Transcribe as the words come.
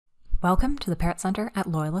Welcome to the Parrott Centre at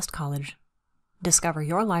Loyalist College. Discover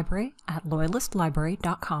your library at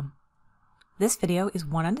loyalistlibrary.com. This video is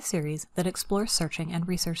one in a series that explores searching and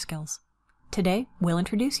research skills. Today, we'll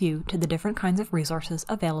introduce you to the different kinds of resources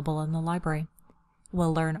available in the library.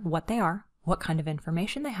 We'll learn what they are, what kind of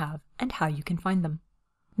information they have, and how you can find them.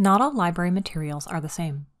 Not all library materials are the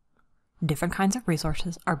same. Different kinds of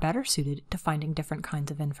resources are better suited to finding different kinds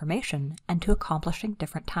of information and to accomplishing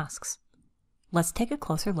different tasks. Let's take a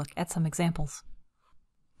closer look at some examples.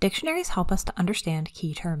 Dictionaries help us to understand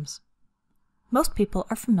key terms. Most people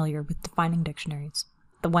are familiar with defining dictionaries,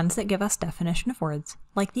 the ones that give us definition of words,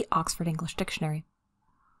 like the Oxford English Dictionary.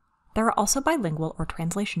 There are also bilingual or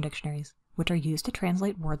translation dictionaries, which are used to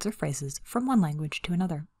translate words or phrases from one language to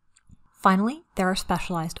another. Finally, there are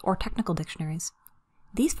specialized or technical dictionaries.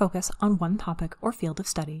 These focus on one topic or field of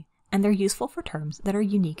study, and they're useful for terms that are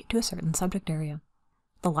unique to a certain subject area.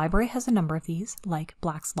 The library has a number of these, like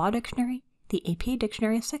Black's Law Dictionary, the APA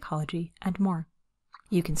Dictionary of Psychology, and more.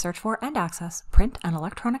 You can search for and access print and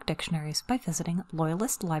electronic dictionaries by visiting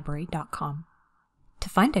loyalistlibrary.com. To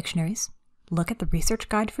find dictionaries, look at the research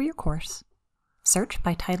guide for your course, search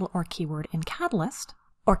by title or keyword in Catalyst,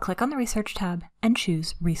 or click on the Research tab and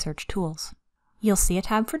choose Research Tools. You'll see a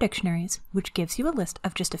tab for dictionaries, which gives you a list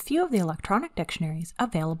of just a few of the electronic dictionaries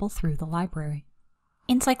available through the library.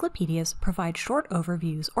 Encyclopedias provide short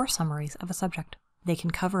overviews or summaries of a subject. They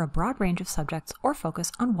can cover a broad range of subjects or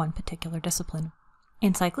focus on one particular discipline.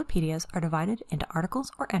 Encyclopedias are divided into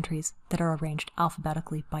articles or entries that are arranged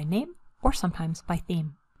alphabetically by name or sometimes by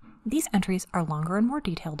theme. These entries are longer and more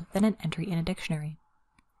detailed than an entry in a dictionary.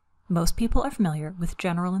 Most people are familiar with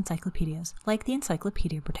general encyclopedias, like the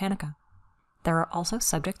Encyclopedia Britannica. There are also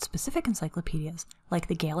subject-specific encyclopedias, like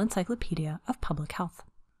the Gale Encyclopedia of Public Health.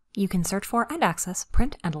 You can search for and access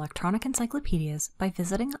print and electronic encyclopedias by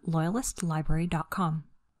visiting loyalistlibrary.com.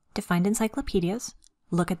 To find encyclopedias,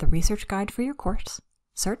 look at the research guide for your course,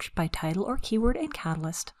 search by title or keyword in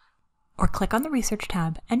Catalyst, or click on the Research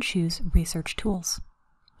tab and choose Research Tools.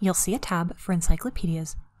 You'll see a tab for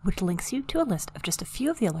encyclopedias, which links you to a list of just a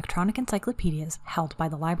few of the electronic encyclopedias held by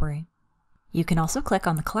the library. You can also click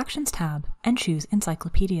on the Collections tab and choose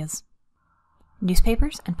Encyclopedias.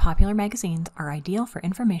 Newspapers and popular magazines are ideal for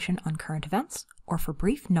information on current events or for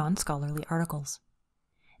brief, non-scholarly articles.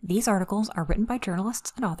 These articles are written by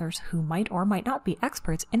journalists and authors who might or might not be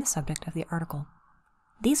experts in the subject of the article.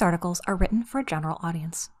 These articles are written for a general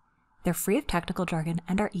audience. They're free of technical jargon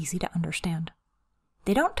and are easy to understand.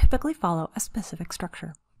 They don't typically follow a specific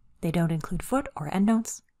structure. They don't include foot or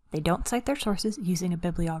endnotes. They don't cite their sources using a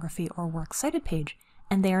bibliography or works cited page,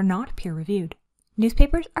 and they are not peer-reviewed.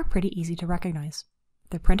 Newspapers are pretty easy to recognize.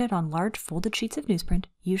 They're printed on large folded sheets of newsprint,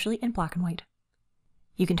 usually in black and white.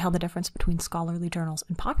 You can tell the difference between scholarly journals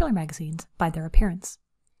and popular magazines by their appearance.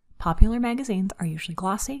 Popular magazines are usually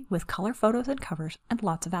glossy, with color photos and covers and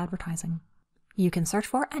lots of advertising. You can search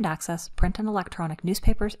for and access print and electronic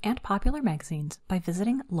newspapers and popular magazines by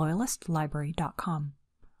visiting loyalistlibrary.com.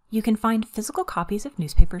 You can find physical copies of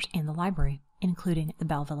newspapers in the library, including the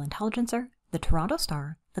Belleville Intelligencer, the Toronto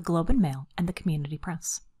Star, the Globe and Mail, and the Community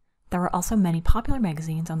Press. There are also many popular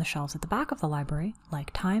magazines on the shelves at the back of the library,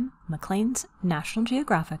 like Time, Maclean's, National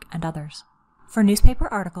Geographic, and others. For newspaper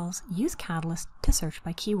articles, use Catalyst to search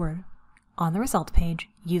by keyword. On the results page,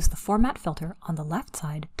 use the format filter on the left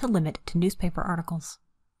side to limit to newspaper articles.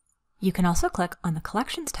 You can also click on the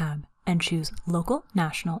Collections tab and choose Local,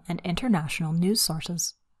 National, and International News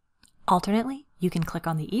Sources. Alternately, you can click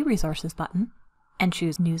on the e-resources button and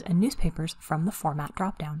choose News and Newspapers from the Format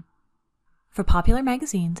dropdown. For popular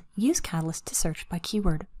magazines, use Catalyst to search by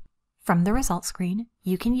keyword. From the results screen,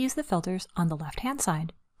 you can use the filters on the left-hand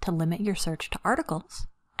side to limit your search to articles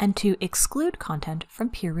and to exclude content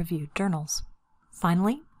from peer-reviewed journals.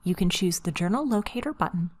 Finally, you can choose the Journal Locator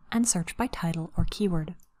button and search by title or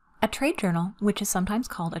keyword. A trade journal, which is sometimes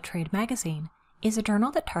called a trade magazine, is a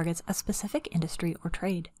journal that targets a specific industry or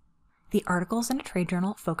trade. The articles in a trade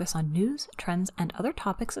journal focus on news, trends, and other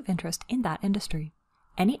topics of interest in that industry.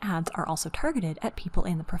 Any ads are also targeted at people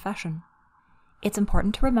in the profession. It's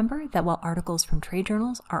important to remember that while articles from trade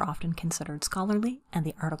journals are often considered scholarly and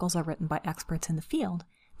the articles are written by experts in the field,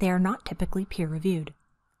 they are not typically peer-reviewed.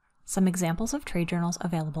 Some examples of trade journals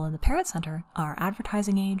available in the Parrott Centre are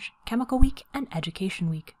Advertising Age, Chemical Week, and Education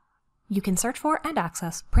Week. You can search for and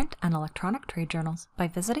access print and electronic trade journals by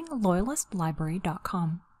visiting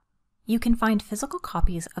loyalistlibrary.com. You can find physical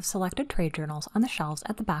copies of selected trade journals on the shelves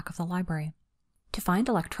at the back of the library. To find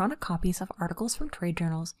electronic copies of articles from trade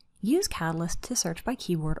journals, use Catalyst to search by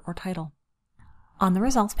keyword or title. On the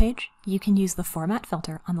results page, you can use the format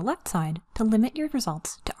filter on the left side to limit your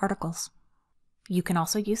results to articles. You can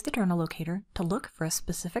also use the journal locator to look for a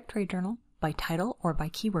specific trade journal by title or by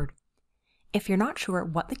keyword. If you're not sure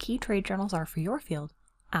what the key trade journals are for your field,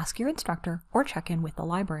 ask your instructor or check in with the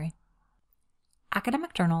library.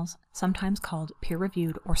 Academic journals, sometimes called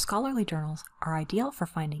peer-reviewed or scholarly journals, are ideal for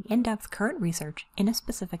finding in-depth current research in a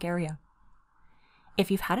specific area.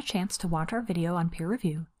 If you've had a chance to watch our video on peer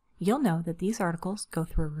review, you'll know that these articles go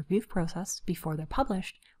through a review process before they're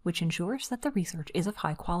published, which ensures that the research is of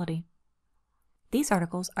high quality. These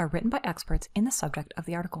articles are written by experts in the subject of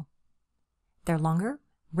the article. They're longer,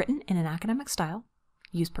 written in an academic style,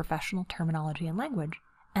 use professional terminology and language,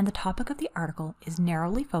 and the topic of the article is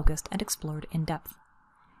narrowly focused and explored in depth.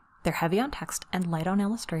 They're heavy on text and light on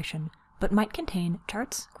illustration, but might contain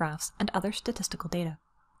charts, graphs, and other statistical data.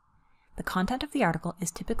 The content of the article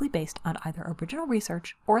is typically based on either original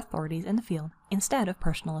research or authorities in the field instead of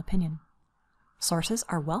personal opinion. Sources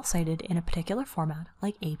are well cited in a particular format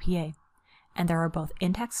like APA, and there are both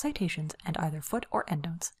in-text citations and either foot or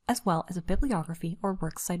endnotes, as well as a bibliography or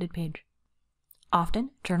works cited page. Often,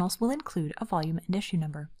 journals will include a volume and issue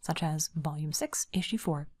number, such as Volume 6, Issue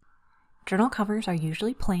 4. Journal covers are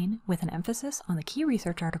usually plain with an emphasis on the key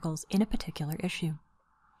research articles in a particular issue.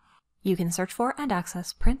 You can search for and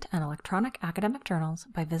access print and electronic academic journals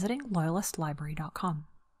by visiting loyalistlibrary.com.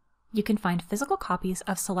 You can find physical copies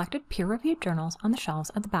of selected peer-reviewed journals on the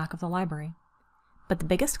shelves at the back of the library. But the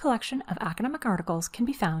biggest collection of academic articles can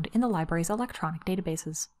be found in the library's electronic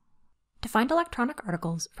databases. To find electronic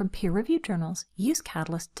articles from peer-reviewed journals, use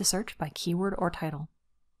Catalyst to search by keyword or title.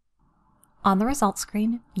 On the results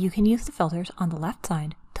screen, you can use the filters on the left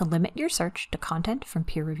side to limit your search to content from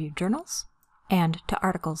peer-reviewed journals and to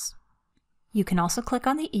articles. You can also click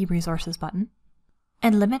on the e-resources button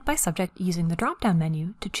and limit by subject using the drop-down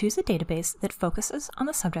menu to choose a database that focuses on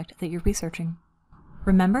the subject that you're researching.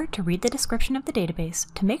 Remember to read the description of the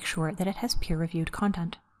database to make sure that it has peer-reviewed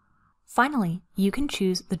content. Finally, you can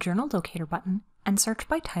choose the Journal Locator button and search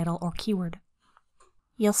by title or keyword.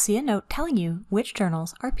 You'll see a note telling you which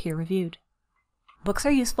journals are peer-reviewed. Books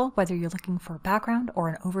are useful whether you're looking for a background or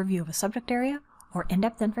an overview of a subject area or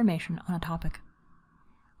in-depth information on a topic.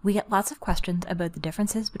 We get lots of questions about the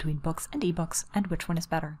differences between books and ebooks and which one is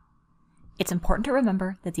better. It's important to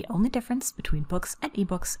remember that the only difference between books and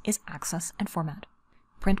ebooks is access and format.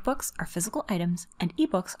 Print books are physical items, and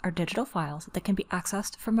ebooks are digital files that can be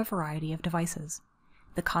accessed from a variety of devices.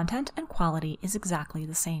 The content and quality is exactly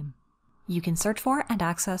the same. You can search for and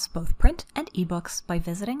access both print and ebooks by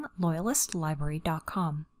visiting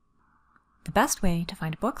loyalistlibrary.com. The best way to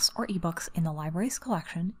find books or ebooks in the library's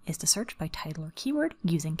collection is to search by title or keyword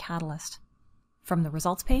using Catalyst. From the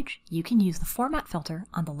results page, you can use the format filter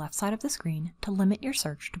on the left side of the screen to limit your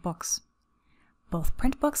search to books. Both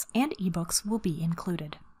print books and ebooks will be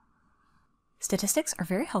included. Statistics are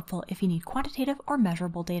very helpful if you need quantitative or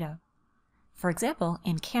measurable data. For example,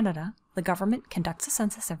 in Canada, the government conducts a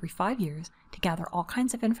census every 5 years to gather all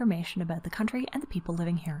kinds of information about the country and the people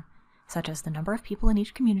living here, such as the number of people in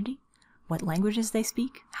each community, what languages they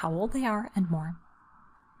speak, how old they are, and more.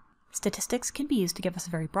 Statistics can be used to give us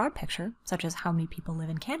a very broad picture, such as how many people live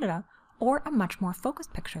in Canada, or a much more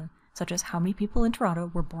focused picture, such as how many people in Toronto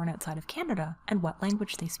were born outside of Canada and what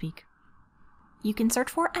language they speak. You can search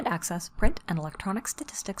for and access print and electronic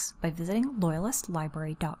statistics by visiting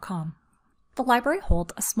loyalistlibrary.com. The library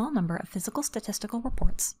holds a small number of physical statistical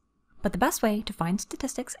reports, but the best way to find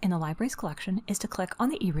statistics in the library's collection is to click on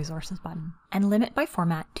the e-resources button and limit by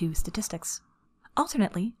format to statistics.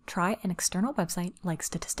 Alternately, try an external website like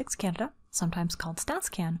Statistics Canada, sometimes called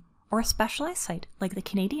StatsCan, or a specialized site like the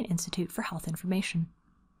Canadian Institute for Health Information.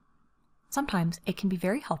 Sometimes it can be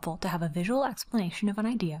very helpful to have a visual explanation of an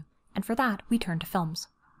idea, and for that we turn to films.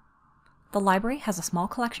 The library has a small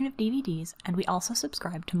collection of DVDs, and we also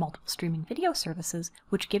subscribe to multiple streaming video services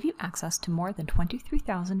which give you access to more than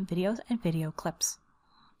 23,000 videos and video clips.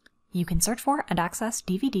 You can search for and access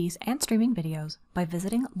DVDs and streaming videos by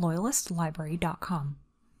visiting loyalistlibrary.com.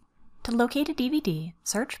 To locate a DVD,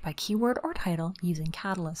 search by keyword or title using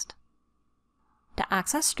Catalyst. To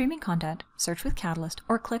access streaming content, search with Catalyst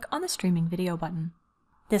or click on the Streaming Video button.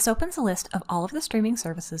 This opens a list of all of the streaming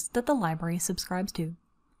services that the library subscribes to.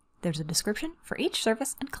 There's a description for each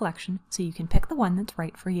service and collection so you can pick the one that's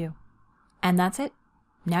right for you. And that's it.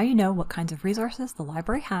 Now you know what kinds of resources the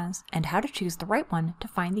library has and how to choose the right one to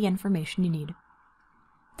find the information you need.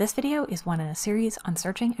 This video is one in a series on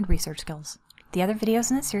searching and research skills. The other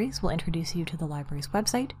videos in this series will introduce you to the library's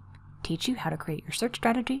website, teach you how to create your search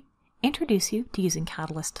strategy, introduce you to using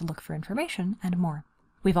Catalyst to look for information, and more.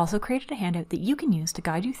 We've also created a handout that you can use to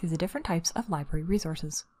guide you through the different types of library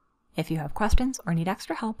resources. If you have questions or need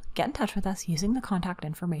extra help, get in touch with us using the contact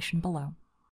information below.